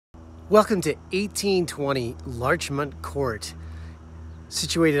Welcome to 1820 Larchmont Court,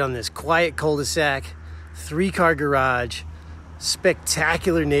 situated on this quiet cul-de-sac, 3-car garage,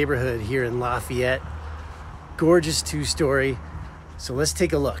 spectacular neighborhood here in Lafayette. Gorgeous 2-story. So let's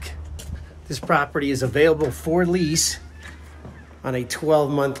take a look. This property is available for lease on a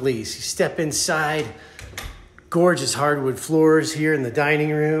 12-month lease. You step inside, gorgeous hardwood floors here in the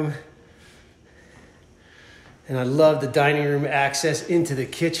dining room. And I love the dining room access into the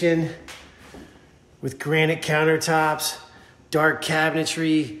kitchen with granite countertops, dark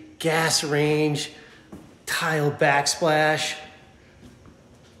cabinetry, gas range, tile backsplash,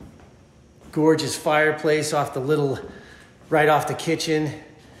 gorgeous fireplace right off the kitchen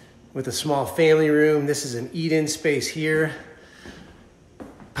with a small family room. This is an eat-in space here.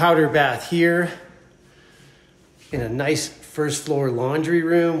 Powder bath here in a nice first floor laundry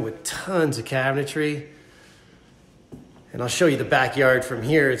room with tons of cabinetry. And I'll show you the backyard from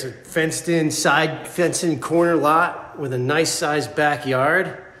here. It's a fenced-in corner lot with a nice sized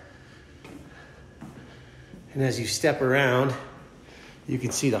backyard. And as you step around, you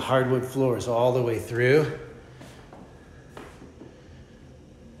can see the hardwood floors all the way through.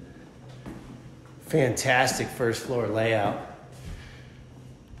 Fantastic first floor layout.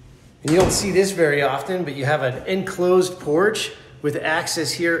 And you don't see this very often, but you have an enclosed porch with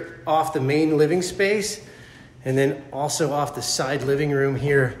access here off the main living space, and then also off the side living room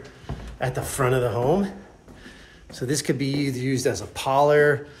here at the front of the home. So this could be either used as a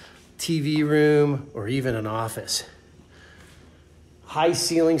parlor, TV room, or even an office. High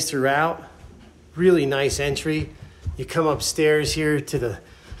ceilings throughout, really nice entry. You come upstairs here to the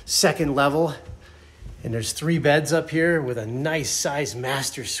second level, and there's 3 beds up here with a nice sized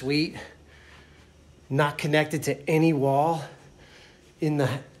master suite, not connected to any wall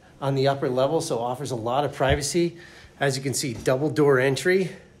on the upper level, so offers a lot of privacy. As you can see, double door entry,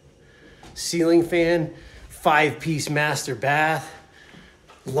 ceiling fan, 5-piece master bath,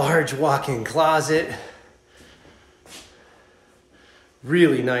 large walk-in closet.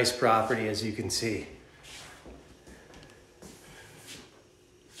 Really nice property, as you can see.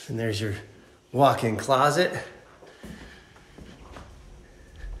 And there's your walk-in closet.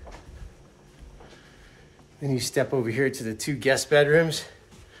 Then you step over here to the 2 guest bedrooms.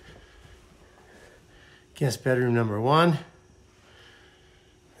 Guest bedroom number 1,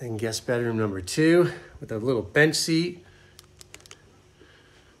 then guest bedroom number 2 with a little bench seat.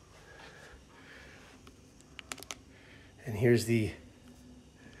 And here's the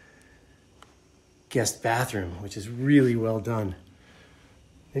guest bathroom, which is really well done.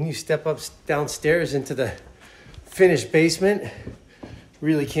 Then you step downstairs into the finished basement.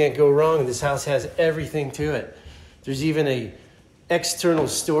 Really can't go wrong. This house has everything to it. There's even a external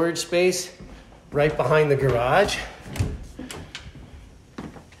storage space right behind the garage.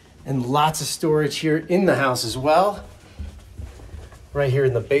 And lots of storage here in the house as well. Right here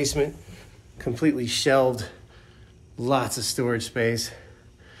in the basement, completely shelved, lots of storage space.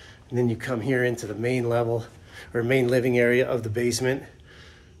 And then you come here into the main level or main living area of the basement.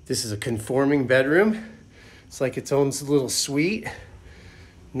 This is a conforming bedroom. It's like its own little suite.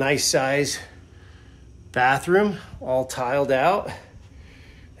 Nice size bathroom, all tiled out.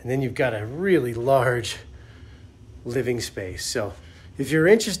 And then you've got a really large living space. So if you're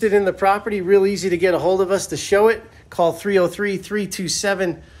interested in the property, real easy to get a hold of us to show it. Call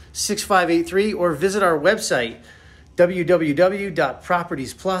 303-327-6583 or visit our website,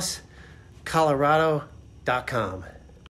 www.propertiespluscolorado.com.